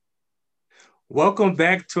Welcome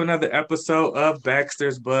back to another episode of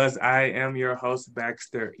Baxter's Buzz. I am your host,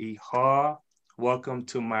 Baxter E. Hall. Welcome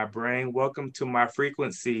to my brain. Welcome to my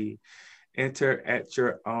frequency. Enter at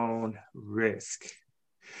your own risk.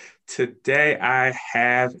 Today, I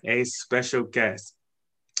have a special guest.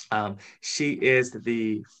 She is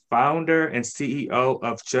the founder and CEO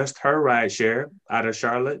of Just Her Rideshare out of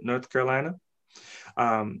Charlotte, North Carolina.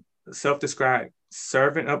 Self-described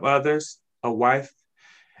servant of others, a wife,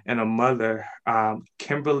 and a mother,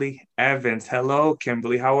 Kimberly Evans. Hello,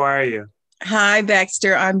 Kimberly. How are you? Hi,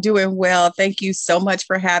 Baxter. I'm doing well. Thank you so much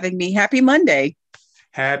for having me. Happy Monday.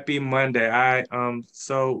 Happy Monday. I am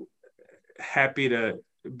so happy to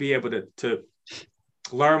be able to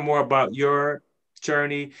learn more about your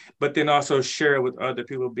journey, but then also share it with other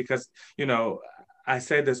people because, you know, I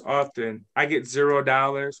say this often, I get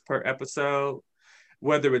 $0 per episode,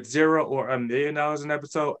 whether it's zero or $1 million an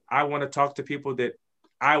episode. I want to talk to people that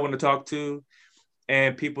I want to talk to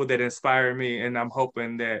and people that inspire me. And I'm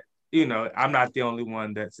hoping that, I'm not the only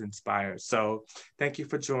one that's inspired. So thank you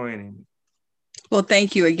for joining. Well,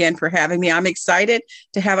 thank you again for having me. I'm excited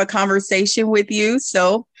to have a conversation with you.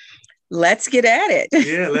 So let's get at it.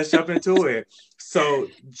 Yeah, let's jump into it. So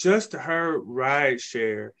Just Her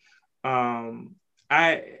Rideshare. Um,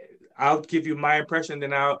 I I'll give you my impression,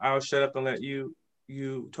 then I'll shut up and let you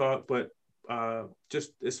talk. But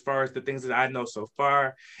just as far as the things that I know so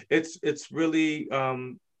far, it's really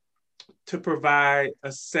to provide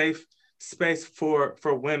a safe space for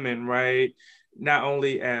women, right? Not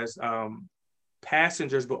only as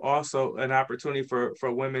passengers, but also an opportunity for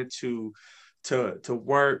women to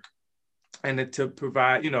work and to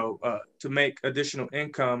provide, to make additional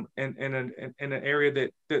income in an area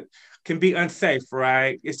that can be unsafe,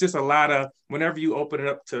 right? It's just a lot of, whenever you open it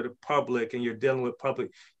up to the public and you're dealing with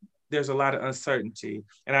public, there's a lot of uncertainty.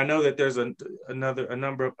 And I know that there's a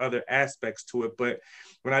number of other aspects to it, but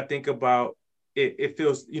when I think about it, it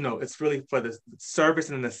feels, it's really for the service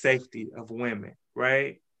and the safety of women,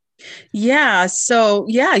 right? Yeah. So,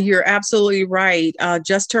 yeah, you're absolutely right.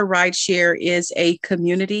 Just Her Rideshare is a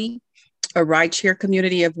rideshare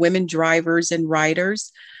community of women drivers and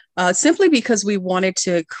riders. Simply because we wanted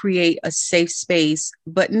to create a safe space,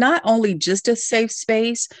 but not only just a safe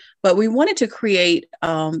space, but we wanted to create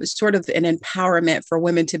sort of an empowerment for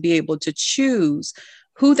women to be able to choose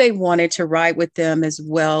who they wanted to ride with them as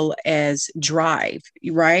well as drive,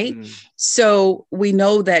 right? So we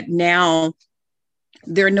know that now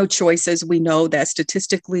there are no choices. We know that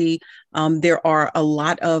statistically, there are a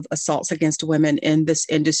lot of assaults against women in this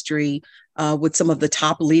industry with some of the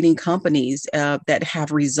top leading companies that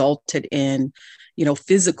have resulted in,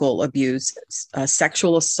 physical abuse,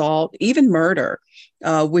 sexual assault, even murder,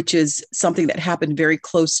 which is something that happened very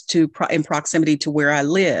close to in proximity to where I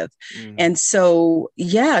live. And so,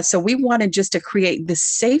 yeah, so we wanted just to create this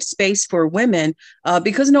safe space for women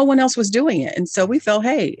because no one else was doing it. And so we felt,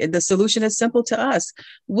 hey, the solution is simple to us.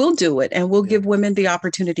 We'll do it and we'll give women the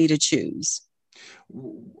opportunity to choose.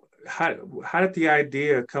 How did the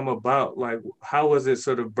idea come about? Like, how was it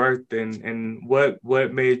sort of birthed, and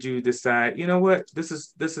what made you decide, you know what, this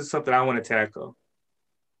is something I want to tackle?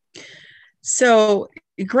 So,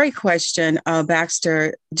 great question,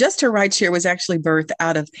 Baxter. Just Her Rideshare was actually birthed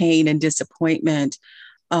out of pain and disappointment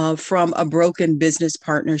from a broken business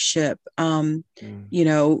partnership. You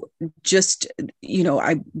know,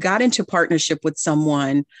 I got into partnership with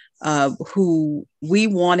someone who we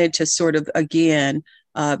wanted to sort of, again,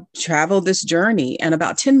 travel this journey. And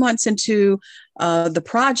about 10 months into the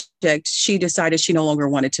project, she decided she no longer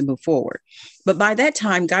wanted to move forward. But by that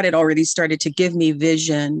time, God had already started to give me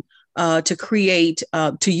vision to create,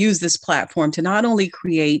 to use this platform to not only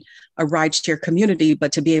create a rideshare community,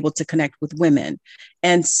 but to be able to connect with women.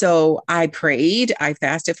 And so I prayed, I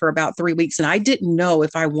fasted for about 3 weeks, and I didn't know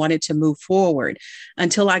if I wanted to move forward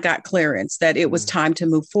until I got clearance that it was time to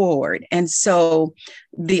move forward. And so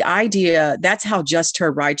the idea, that's how Just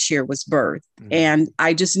Her Rideshare was birthed. And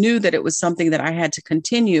I just knew that it was something that I had to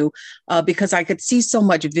continue because I could see so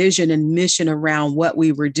much vision and mission around what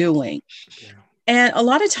we were doing. Yeah. And a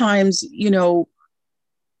lot of times,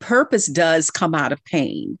 purpose does come out of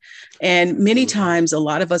pain. And many times, a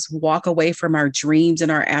lot of us walk away from our dreams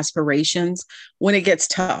and our aspirations when it gets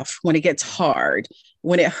tough, when it gets hard,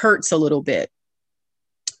 when it hurts a little bit.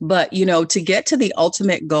 But, to get to the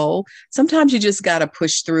ultimate goal, sometimes you just got to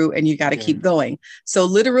push through and you got to keep going. So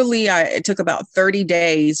literally, it took about 30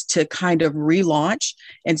 days to kind of relaunch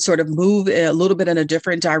and sort of move a little bit in a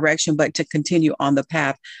different direction, but to continue on the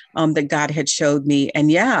path that God had showed me. And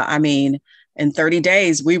yeah, I mean, in 30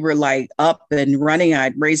 days, we were like up and running.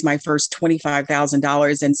 I'd raised my first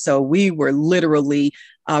 $25,000. And so we were literally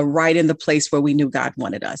right in the place where we knew God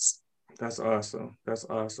wanted us. That's awesome. That's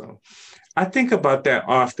awesome. I think about that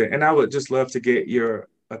often, and I would just love to get your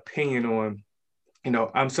opinion on,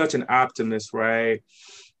 I'm such an optimist, right?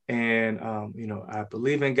 And I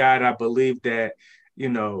believe in God. I believe that,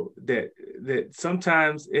 that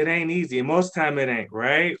sometimes it ain't easy, and most time it ain't,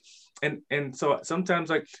 right? And so sometimes,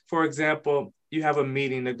 like for example, you have a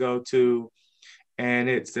meeting to go to, and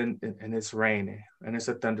it's raining, and it's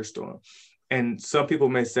a thunderstorm, and some people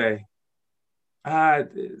may say,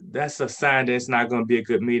 that's a sign that it's not going to be a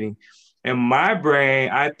good meeting. In my brain,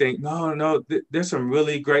 I think, no, there's some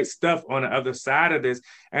really great stuff on the other side of this.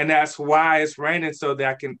 And that's why it's raining, so that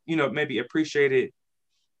I can, maybe appreciate it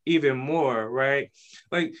even more, right?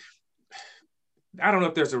 Like, I don't know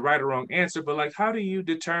if there's a right or wrong answer, but like, how do you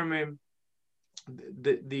determine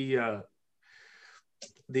the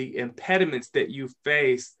impediments that you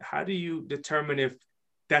face? How do you determine if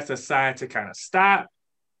that's a sign to kind of stop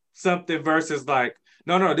something versus like,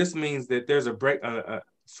 no, this means that there's a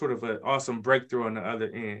sort of an awesome breakthrough on the other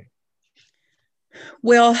end?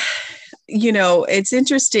 Well, it's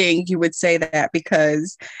interesting you would say that,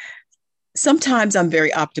 because sometimes I'm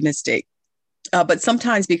very optimistic, but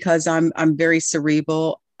sometimes because I'm very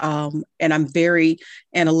cerebral, and I'm very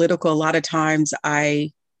analytical. A lot of times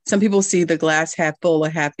some people see the glass half full or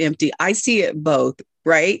half empty. I see it both,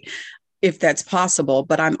 right? If that's possible,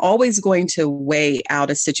 but I'm always going to weigh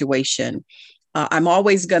out a situation. I'm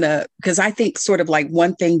always gonna, because I think sort of like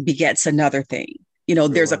one thing begets another thing.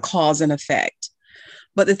 There's a cause and effect.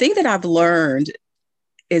 But the thing that I've learned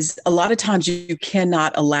is a lot of times you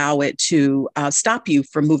cannot allow it to stop you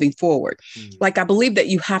from moving forward. Like, I believe that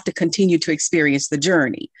you have to continue to experience the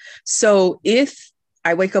journey. So if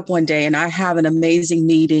I wake up one day and I have an amazing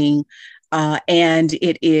meeting, and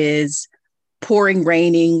it is pouring,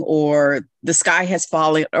 raining, or the sky has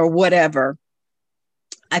fallen or whatever,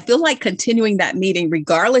 I feel like continuing that meeting,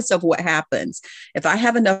 regardless of what happens, if I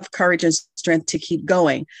have enough courage and strength to keep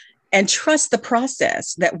going and trust the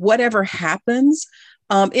process, that whatever happens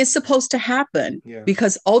is supposed to happen,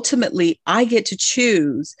 because ultimately I get to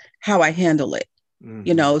choose how I handle it.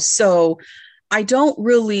 So I don't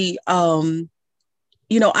really, I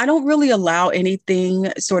don't really allow anything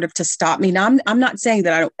sort of to stop me. Now, I'm not saying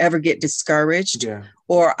that I don't ever get discouraged,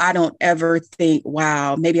 or I don't ever think,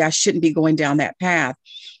 wow, maybe I shouldn't be going down that path,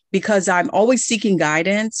 because I'm always seeking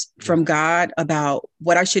guidance from God about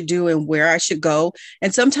what I should do and where I should go.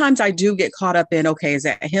 And sometimes I do get caught up in, okay, is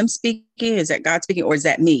that him speaking? Is that God speaking? Or is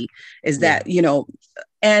that me? Is that,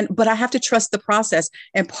 but I have to trust the process.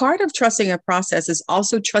 And part of trusting a process is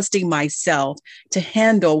also trusting myself to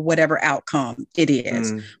handle whatever outcome it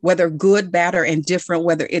is, whether good, bad, or indifferent,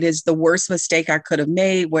 whether it is the worst mistake I could have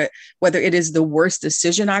made, whether it is the worst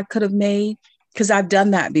decision I could have made, because I've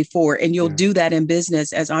done that before, and you'll do that in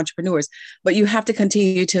business as entrepreneurs, but you have to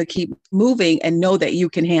continue to keep moving and know that you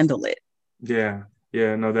can handle it. Yeah.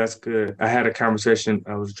 Yeah, no, that's good. I had a conversation.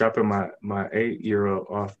 I was dropping my 8-year-old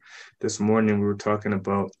off this morning. We were talking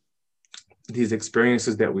about these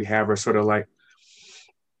experiences that we have are sort of like,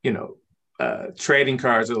 trading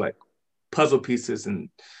cards, are like puzzle pieces. And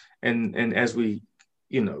as we,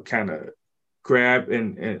 kind of grab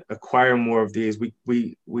and acquire more of these,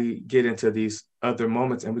 we get into these other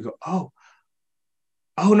moments and we go, oh,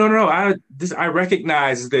 no, I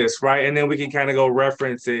recognize this, right? And then we can kind of go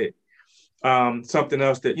reference it. Something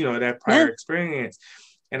else that, that prior experience.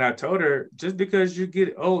 And I told her, just because you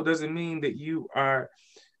get old doesn't mean that you are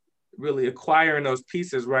really acquiring those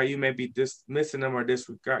pieces, right? You may be dismissing them or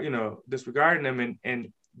disregarding them,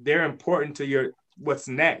 and they're important to what's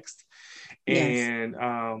next. And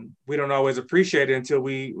we don't always appreciate it until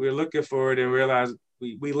we're looking for it and realize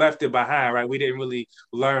we left it behind, right? We didn't really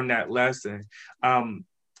learn that lesson.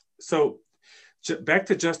 So back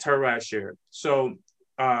to Just Her Rideshare. So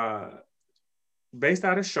based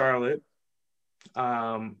out of Charlotte,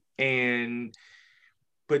 but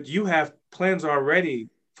you have plans already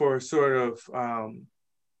for sort of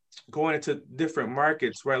going into different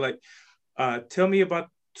markets, right? Like, tell me about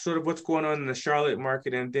sort of what's going on in the Charlotte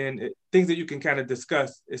market, and then things that you can kind of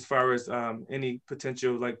discuss as far as any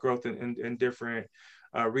potential like growth in different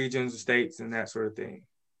regions, states, and that sort of thing.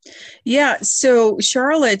 Yeah. So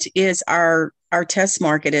Charlotte is our test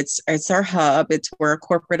market. It's our hub. It's where our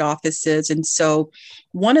corporate office is. And so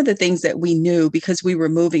one of the things that we knew, because we were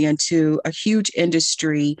moving into a huge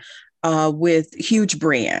industry with huge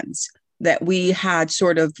brands, that we had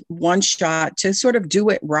sort of one shot to sort of do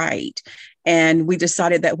it right. And we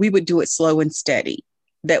decided that we would do it slow and steady.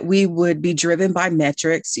 that we would be driven by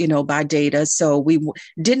metrics, by data. So we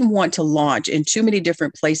didn't want to launch in too many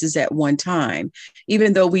different places at one time,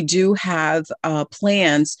 even though we do have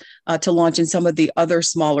plans to launch in some of the other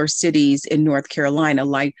smaller cities in North Carolina,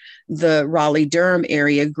 like the Raleigh-Durham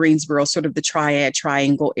area, Greensboro, sort of the Triad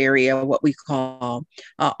Triangle area, what we call.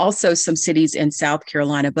 Also some cities in South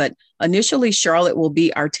Carolina, but initially Charlotte will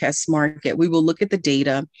be our test market. We will look at the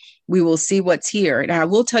data. We will see what's here. And I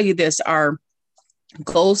will tell you this, our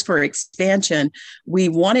goals for expansion, we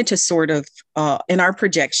wanted to sort of, in our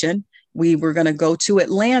projection, we were going to go to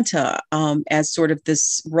Atlanta as sort of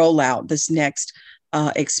this rollout, this next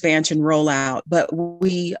expansion rollout. But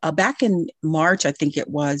we, back in March, I think it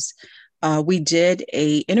was, we did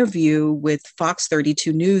a interview with Fox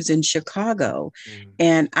 32 News in Chicago.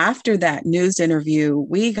 And after that news interview,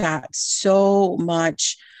 we got so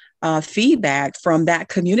much feedback from that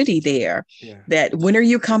community there that when are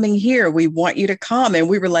you coming here? We want you to come. And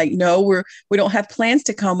we were like, no, we don't have plans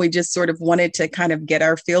to come. We just sort of wanted to kind of get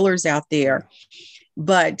our feelers out there.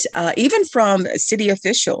 But even from city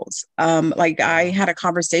officials, like I had a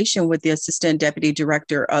conversation with the assistant deputy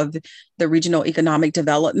director of the Regional Economic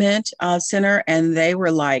Development Center, and they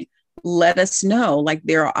were like, let us know, like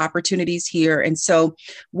there are opportunities here. And so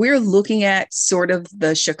we're looking at sort of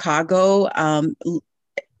the Chicago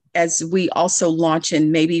as we also launch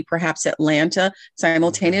in maybe perhaps Atlanta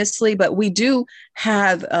simultaneously, but we do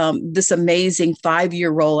have this amazing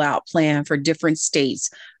 5-year rollout plan for different states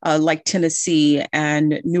like Tennessee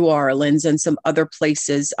and New Orleans and some other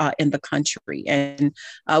places in the country. And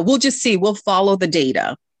we'll just see, we'll follow the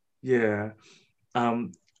data. Yeah.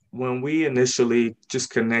 When we initially just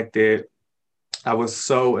connected, I was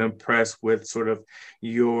so impressed with sort of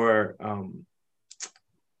your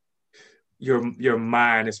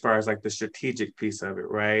mind as far as like the strategic piece of it,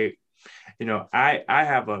 right? I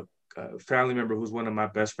have a family member who's one of my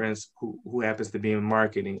best friends who happens to be in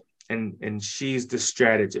marketing, and she's the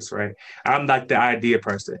strategist, right? I'm like the idea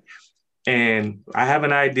person, and I have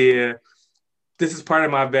an idea. This is part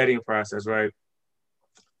of my vetting process, right?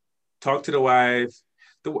 Talk to the wife.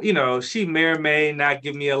 She may or may not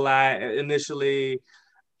give me a lie initially.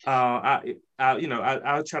 I'll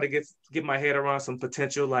try to get my head around some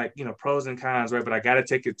potential, like, pros and cons, right? But I got to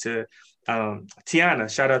take it to Tiana.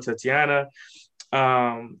 Shout out to Tiana.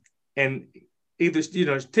 And either,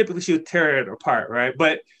 typically she'll tear it apart, right?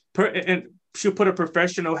 But and she'll put a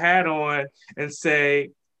professional hat on and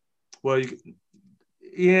say, well,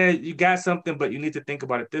 you got something, but you need to think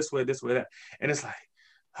about it this way, that. And it's like,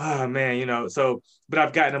 oh man, but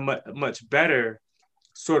I've gotten much better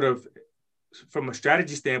sort of from a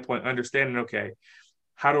strategy standpoint, understanding, okay,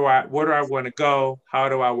 where do I want to go? How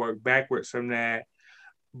do I work backwards from that?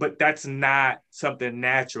 But that's not something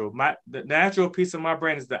natural. The natural piece of my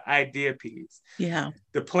brain is the idea piece. Yeah.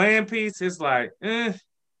 The plan piece is like,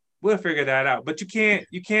 we'll figure that out. But you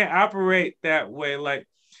can't operate that way. Like,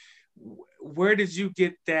 where did you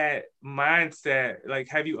get that mindset? Like,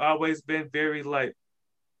 have you always been very like,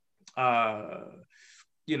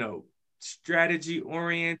 strategy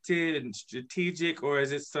oriented and strategic, or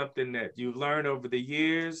is it something that you've learned over the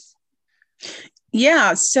years?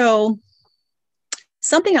 Yeah. So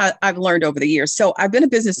something I've learned over the years. So I've been a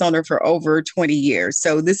business owner for over 20 years.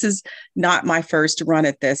 So this is not my first run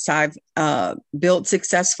at this. I've built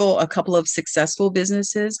a couple of successful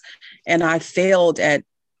businesses, and I failed at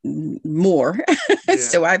more. Yeah.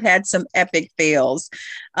 So I've had some epic fails,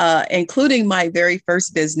 including my very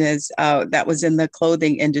first business that was in the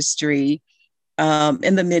clothing industry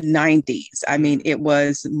in the mid-90s. I mean, it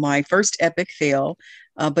was my first epic fail,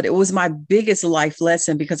 but it was my biggest life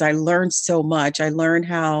lesson because I learned so much. I learned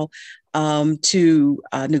how to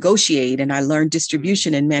negotiate, and I learned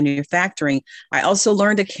distribution and manufacturing. I also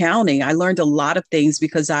learned accounting. I learned a lot of things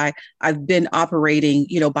because I've been operating,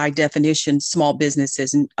 by definition, small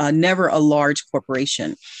businesses and never a large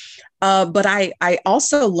corporation. But I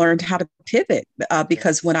also learned how to pivot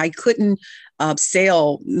because when I couldn't no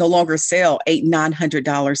longer sell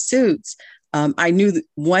 $800-900 suits, I knew that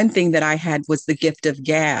one thing that I had was the gift of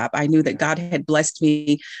gab. I knew that God had blessed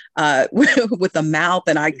me with a mouth,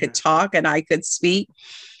 and I could talk and I could speak.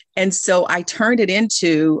 And so I turned it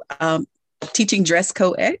into teaching dress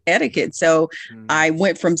code etiquette. So I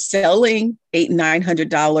went from selling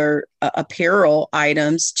 $800-900 apparel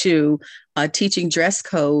items to teaching dress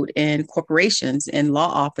code in corporations and law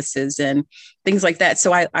offices and things like that.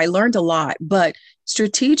 So I learned a lot, but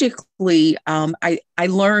strategically, I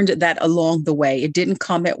learned that along the way. It didn't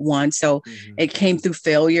come at once. So it came through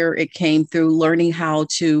failure. It came through learning how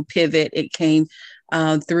to pivot. It came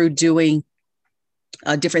through doing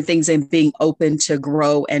different things and being open to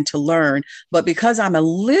grow and to learn. But because I'm a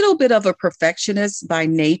little bit of a perfectionist by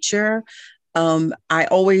nature, I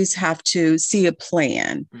always have to see a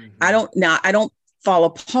plan. I don't fall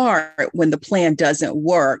apart when the plan doesn't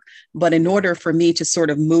work. But in order for me to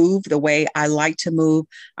sort of move the way I like to move,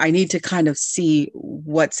 I need to kind of see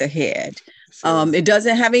what's ahead. Sure. It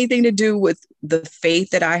doesn't have anything to do with the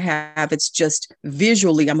faith that I have. It's just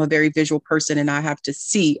visually, I'm a very visual person and I have to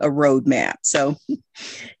see a roadmap. So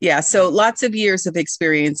yeah, so lots of years of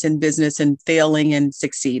experience in business and failing and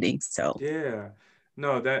succeeding. So yeah,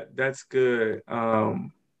 no, that's good.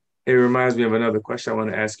 It reminds me of another question I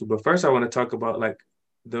want to ask you, but first I want to talk about like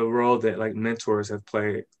the role that like mentors have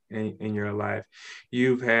played in your life.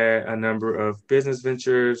 You've had a number of business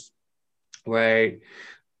ventures, right?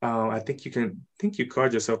 I think you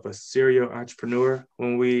called yourself a serial entrepreneur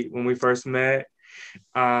when we first met.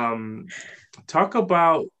 Talk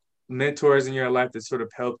about mentors in your life that sort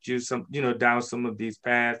of helped you down some of these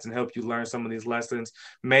paths and help you learn some of these lessons.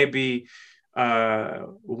 Maybe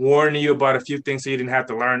warn you about a few things so you didn't have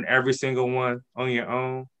to learn every single one on your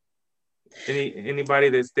own. Anybody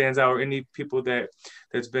that stands out, or any people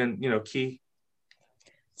that's been key?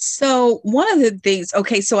 So one of the things,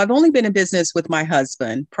 so I've only been in business with my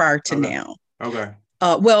husband prior to now. Okay.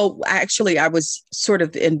 Well, actually, I was sort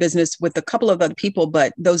of in business with a couple of other people,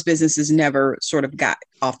 but those businesses never sort of got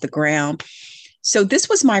off the ground. So this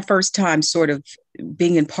was my first time sort of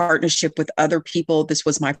being in partnership with other people. This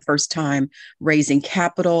was my first time raising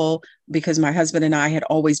capital because my husband and I had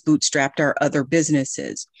always bootstrapped our other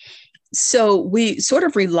businesses. So we sort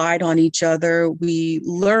of relied on each other. We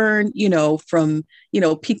learned, from,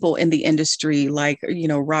 people in the industry like,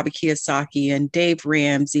 Robert Kiyosaki and Dave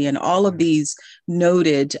Ramsey and all of these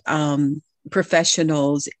noted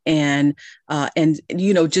professionals and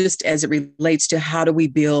just as it relates to how do we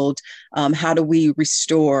build, how do we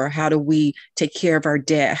restore, how do we take care of our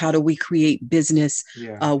debt, how do we create business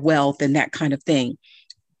wealth and that kind of thing.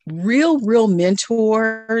 Real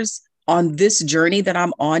mentors on this journey that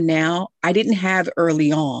I'm on now, I didn't have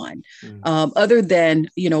early on, other than,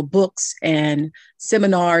 books and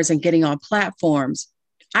seminars and getting on platforms.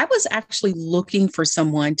 I was actually looking for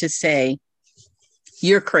someone to say,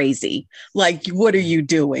 you're crazy. Like, what are you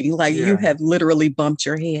doing? Like, you have literally bumped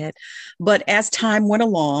your head. But as time went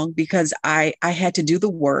along, because I had to do the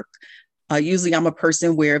work, usually I'm a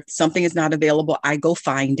person where if something is not available, I go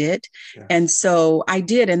find it. Yeah. And so I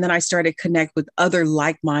did. And then I started to connect with other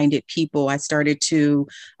like-minded people. I started to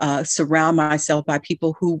surround myself by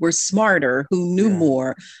people who were smarter, who knew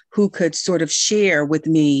more, who could sort of share with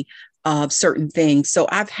me certain things. So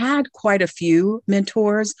I've had quite a few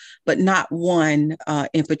mentors, but not one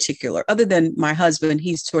in particular, other than my husband.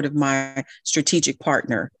 He's sort of my strategic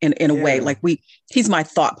partner in a way, like he's my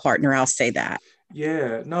thought partner. I'll say that.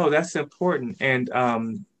 Yeah, no, that's important. And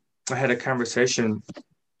I had a conversation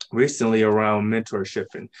recently around mentorship.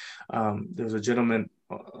 And there was a gentleman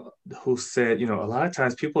who said, a lot of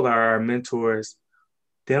times people are our mentors.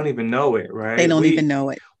 They don't even know it, right? They don't even know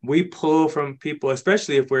it. We pull from people,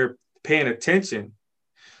 especially if we're paying attention.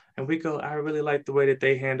 And we go, I really like the way that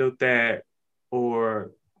they handled that.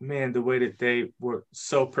 Or, man, the way that they were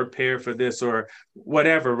so prepared for this or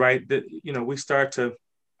whatever, right? That, we start to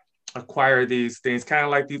acquire these things, kind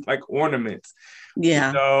of like these like ornaments,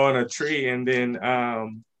 on a tree, and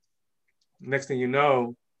then next thing you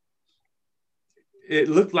know, it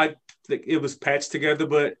looked like it was patched together,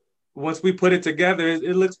 but once we put it together,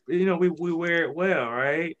 it looks, we wear it well,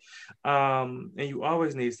 right? And you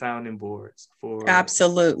always need sounding boards for.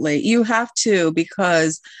 Absolutely, you have to,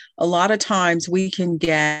 because a lot of times we can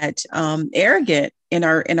get arrogant in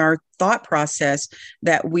our thought process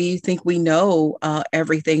that we think we know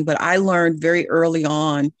everything. But I learned very early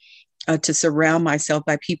on to surround myself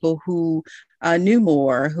by people who knew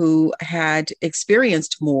more, who had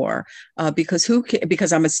experienced more,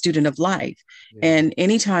 because I'm a student of life. Yeah. And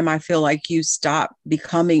anytime I feel like you stop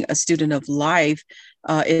becoming a student of life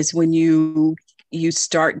is when you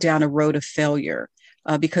start down a road of failure.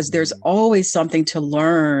 Because there's always something to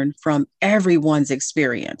learn from everyone's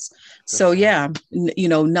experience. So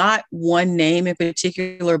not one name in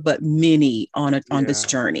particular, but many on this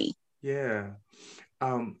journey. Yeah.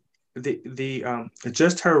 The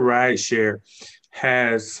Just Her Ride Share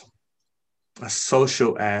has a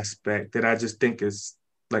social aspect that I just think is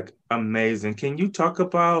like amazing. Can you talk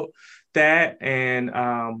about that? And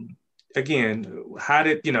again, how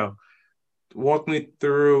did walk me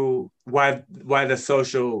through why the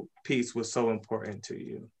social piece was so important to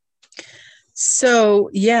you? So,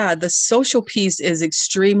 the social piece is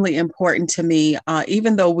extremely important to me.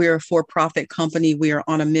 Even though we're a for-profit company, we are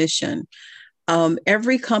on a mission.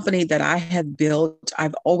 Every company that I have built,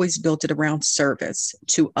 I've always built it around service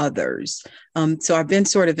to others. So I've been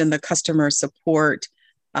sort of in the customer support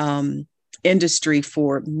industry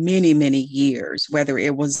for many, many years, whether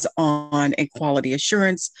it was on a quality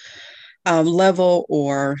assurance level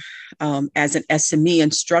or as an SME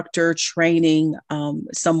instructor, training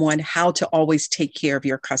someone how to always take care of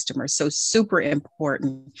your customers. So super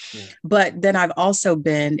important. Yeah. But then I've also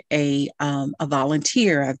been a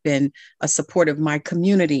volunteer. I've been a support of my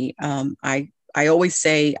community. I always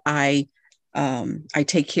say I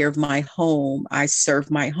take care of my home. I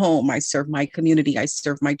serve my home. I serve my community. I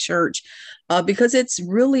serve my church because it's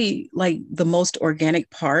really like the most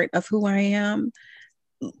organic part of who I am.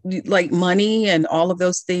 Like money and all of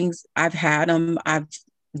those things, I've had them. I've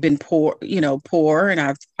been poor, poor, and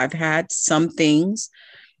I've had some things,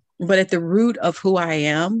 but at the root of who I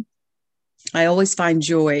am, I always find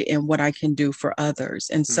joy in what I can do for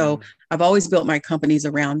others. And so I've always built my companies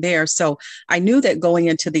around there. So I knew that going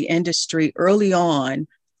into the industry early on,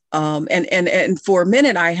 and for a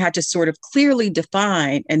minute, I had to sort of clearly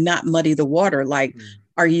define and not muddy the water. Like,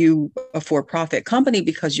 are you a for-profit company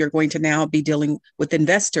because you're going to now be dealing with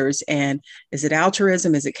investors? And is it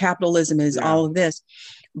altruism? Is it capitalism? Is all of this?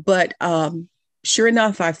 But sure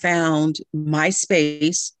enough, I found my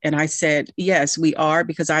space and I said, yes, we are,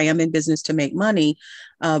 because I am in business to make money.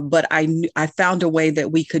 But I found a way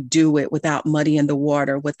that we could do it without muddying the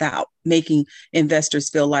water, without making investors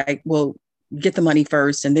feel like, well, get the money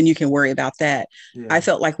first and then you can worry about that. Yeah. I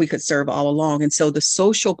felt like we could serve all along. And so the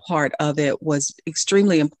social part of it was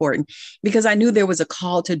extremely important because I knew there was a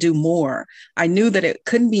call to do more. I knew that it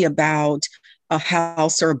couldn't be about a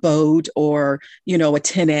house or a boat or, a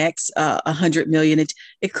 10X, 100 million.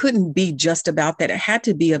 It couldn't be just about that. It had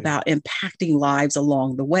to be about impacting lives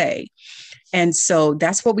along the way. And so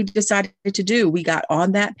that's what we decided to do. We got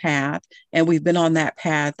on that path and we've been on that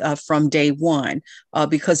path from day one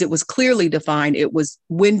because it was clearly defined. It was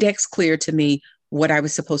Windex clear to me what I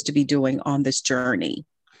was supposed to be doing on this journey.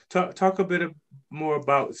 Talk a bit more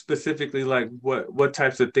about specifically like what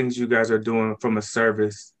types of things you guys are doing from a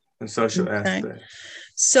service and social aspect.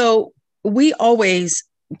 So we always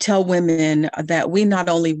tell women that we not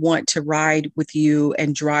only want to ride with you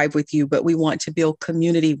and drive with you, but we want to build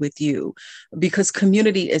community with you because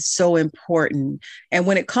community is so important. And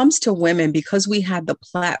when it comes to women, because we have the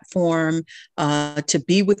platform to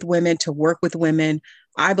be with women, to work with women,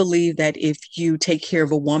 I believe that if you take care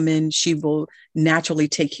of a woman, she will naturally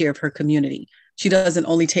take care of her community. She doesn't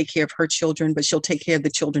only take care of her children, but she'll take care of the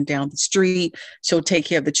children down the street. She'll take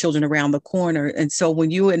care of the children around the corner. And so when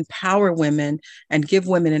you empower women and give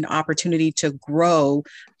women an opportunity to grow,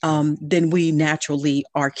 then we naturally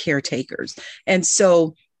are caretakers. And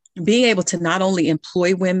so being able to not only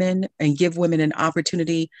employ women and give women an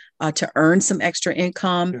opportunity to earn some extra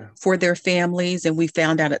income for their families. And we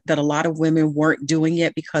found out that a lot of women weren't doing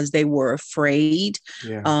it because they were afraid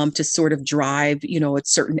to sort of drive, at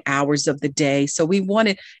certain hours of the day. So we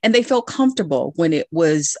wanted, and they felt comfortable when it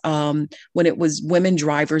was women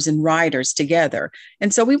drivers and riders together.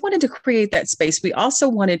 And so we wanted to create that space. We also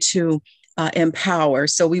wanted to empower.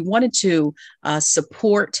 So we wanted to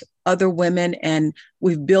support other women, and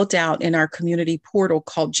we've built out in our community portal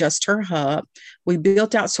called Just Her Hub. We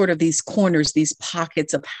built out sort of these corners, these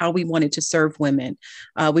pockets of how we wanted to serve women.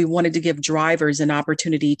 We wanted to give drivers an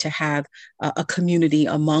opportunity to have a community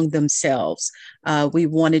among themselves. We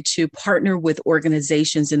wanted to partner with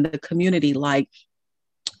organizations in the community like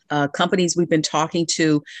companies we've been talking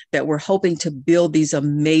to that we're hoping to build these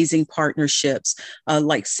amazing partnerships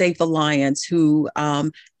like Safe Alliance, who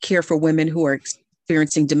care for women who are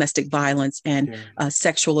experiencing domestic violence and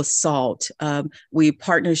sexual assault.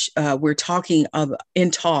 We're talking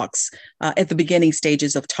in talks at the beginning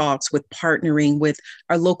stages of talks with partnering with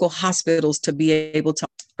our local hospitals to be able to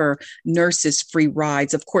offer nurses free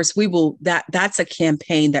rides. Of course, that's a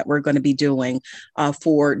campaign that we're going to be doing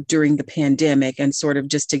for during the pandemic and sort of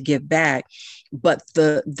just to give back. But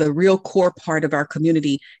the real core part of our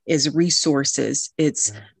community is resources.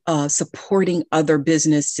 It's supporting other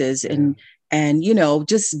businesses and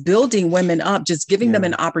just building women up, just giving them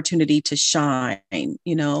an opportunity to shine,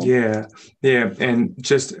 Yeah. And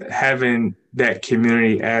just having that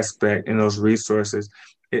community aspect and those resources,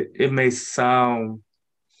 it may sound,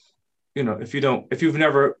 if you've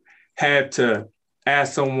never had to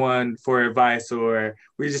ask someone for advice, or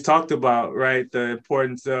we just talked about, right, the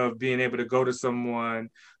importance of being able to go to someone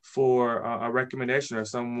for a recommendation or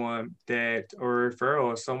someone or a referral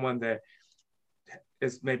or someone that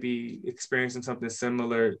is maybe experiencing something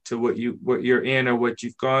similar to what you're in or what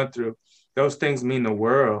you've gone through. Those things mean the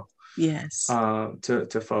world. Yes.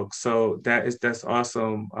 To folks. So that's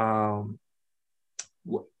awesome.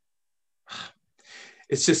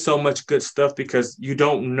 It's just so much good stuff because you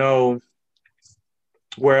don't know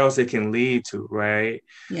where else it can lead to, right?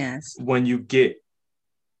 Yes. When you get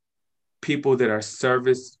people that are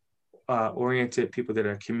service oriented, people that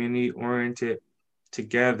are community oriented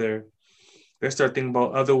together, they start thinking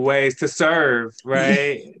about other ways to serve,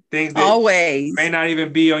 right? Things that may Always. not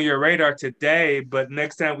even be on your radar today, but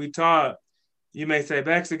next time we talk, you may say,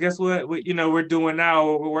 Baxter, guess what? We're doing now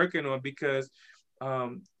what we're working on because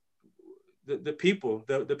um, the people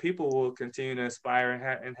will continue to inspire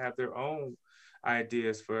and have their own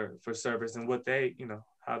ideas for service and what they,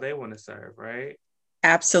 how they want to serve, right?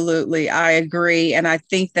 Absolutely. I agree. And I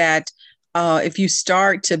think that if you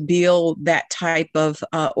start to build that type of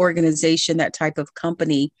organization, that type of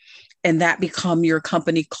company, and that become your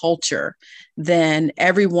company culture, then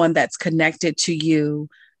everyone that's connected to you,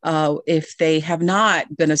 if they have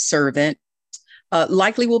not been a servant,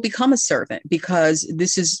 likely will become a servant because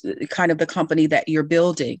this is kind of the company that you're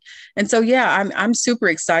building. And so, yeah, I'm super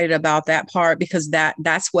excited about that part because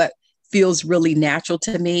that's what feels really natural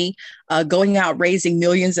to me. Going out raising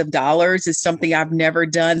millions of dollars is something I've never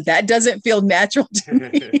done. That doesn't feel natural to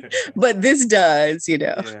me, but this does,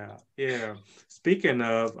 Yeah, yeah. Speaking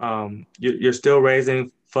of, you're still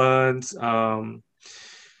raising funds.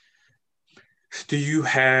 Do you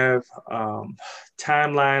have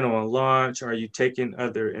timeline on launch? Are you taking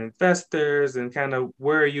other investors and kind of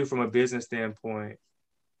where are you from a business standpoint?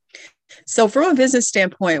 So from a business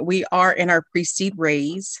standpoint, we are in our pre-seed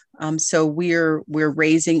raise. So we're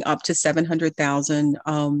raising up to 700,000,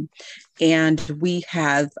 and we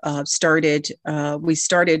have started. We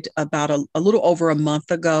started about a little over a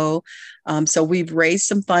month ago. So we've raised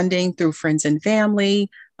some funding through friends and family,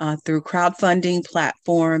 through crowdfunding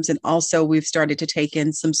platforms, and also we've started to take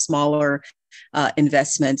in some smaller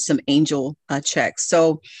investments, some angel checks.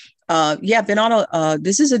 So yeah, been on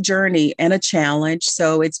this is a journey and a challenge.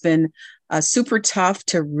 So it's been super tough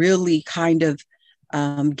to really kind of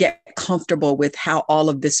get comfortable with how all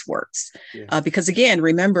of this works. Yeah. Because again,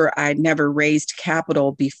 remember, I never raised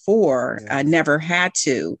capital before. Yeah. I never had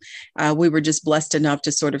to. We were just blessed enough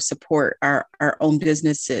to sort of support our own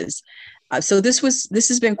businesses. So this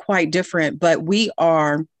has been quite different, but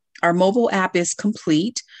our mobile app is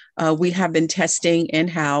complete. We have been testing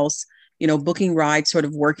in-house, booking rides, sort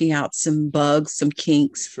of working out some bugs, some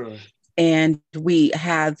kinks. Sure. And we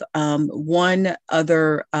have one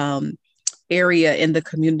other area in the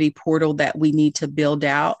community portal that we need to build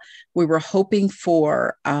out. We were hoping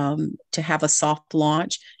for to have a soft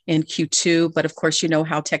launch in Q2, but of course, you know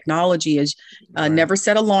how technology is. Right. Never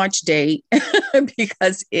set a launch date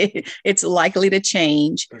because it's likely to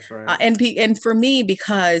change. That's right. And for me,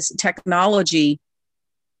 because technology,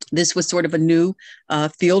 this was sort of a new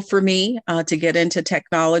field for me to get into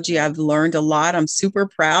technology. I've learned a lot. I'm super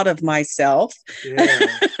proud of myself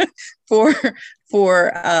for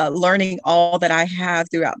learning all that I have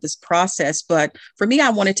throughout this process. But for me, I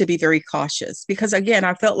wanted to be very cautious because, again,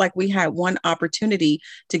 I felt like we had one opportunity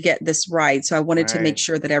to get this right. So I wanted to make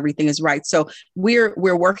sure that everything is right. So we're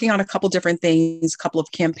working on a couple different things, a couple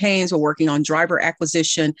of campaigns. We're working on driver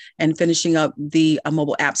acquisition and finishing up the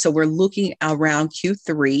mobile app. So we're looking around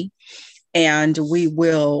Q3. And we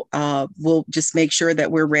will we'll just make sure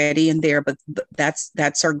that we're ready and there. But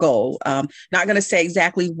that's our goal. Not going to say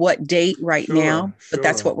exactly what date right now, but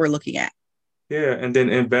that's what we're looking at. Yeah, and then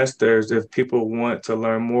investors, if people want to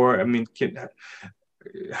learn more, I mean,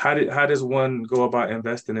 how does one go about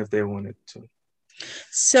investing if they wanted to?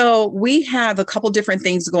 So we have a couple different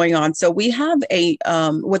things going on. So we have a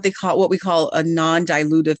what we call a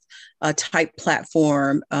non-dilutive type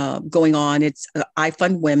platform going on. It's I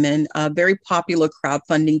Fund Women, a very popular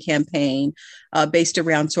crowdfunding campaign based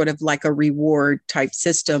around sort of like a reward type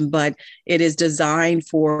system, but it is designed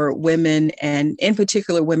for women and in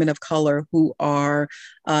particular women of color who are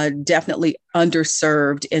definitely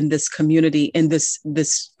underserved in this community, in this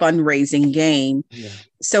fundraising game. Yeah.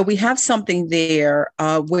 So we have something there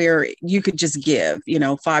where you could just give,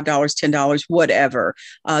 $5, $10, whatever.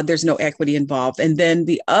 There's no equity involved. And then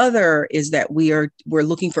the other is that we're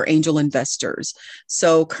looking for angel investors.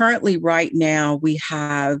 So currently, right now, we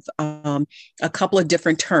have a couple of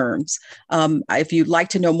different terms. If you'd like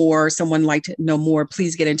to know more, someone like to know more,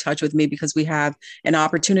 please get in touch with me because we have an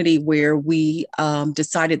opportunity where we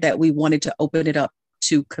decided that we wanted to open it up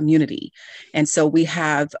to community. And so we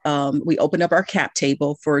have, we opened up our cap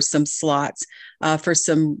table for some slots for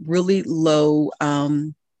some really low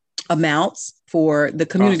amounts for the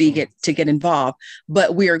community to get involved.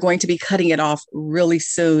 But we are going to be cutting it off really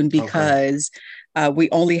soon because We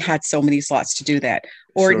only had so many slots to do that.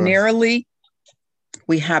 Sure. Ordinarily,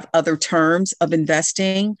 we have other terms of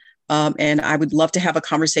investing. And I would love to have a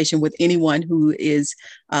conversation with anyone who is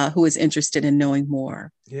interested in knowing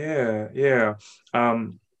more. Yeah, yeah.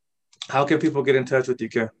 How can people get in touch with you,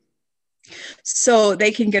 Kim? So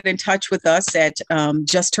they can get in touch with us at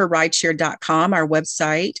justherrideshare.com, our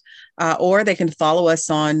website, or they can follow us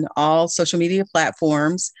on all social media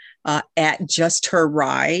platforms at Just Her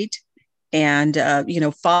Ride. And,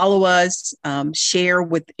 follow us, share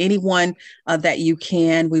with anyone that you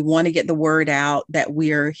can. We want to get the word out that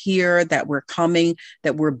we're here, that we're coming,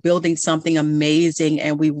 that we're building something amazing.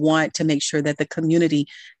 And we want to make sure that the community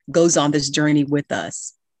goes on this journey with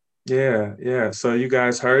us. Yeah, yeah. So you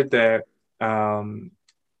guys heard that.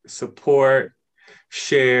 Support,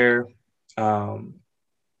 share,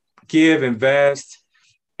 give, invest.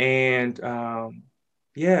 And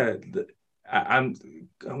yeah, I'm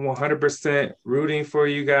 100% rooting for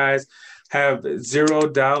you guys. Have zero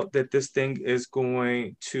doubt that this thing is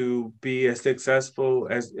going to be as successful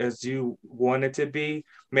as you want it to be.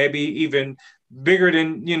 Maybe even bigger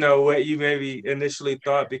than what you maybe initially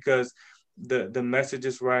thought, because the message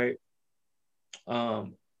is right.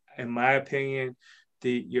 In my opinion,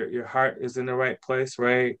 your heart is in the right place,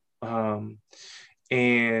 right?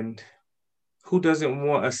 And who doesn't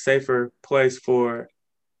want a safer place for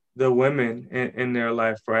the women in their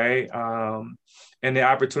life, right? And the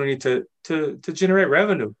opportunity to generate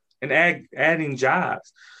revenue and adding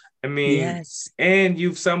jobs. I mean, yes. And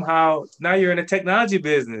now you're in a technology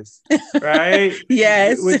business, right?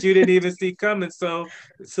 Yes. Which you didn't even see coming. So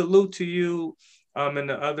salute to you and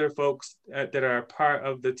the other folks that are a part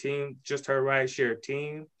of the team, Just Her Rideshare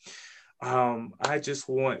team. I just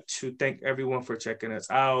want to thank everyone for checking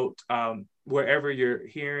us out. Wherever you're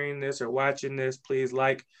hearing this or watching this, please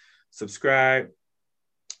like, subscribe,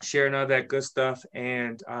 share, and all that good stuff.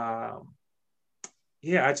 And I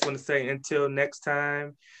just want to say until next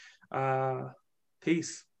time,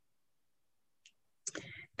 peace.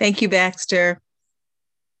 Thank you, Baxter.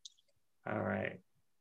 All right.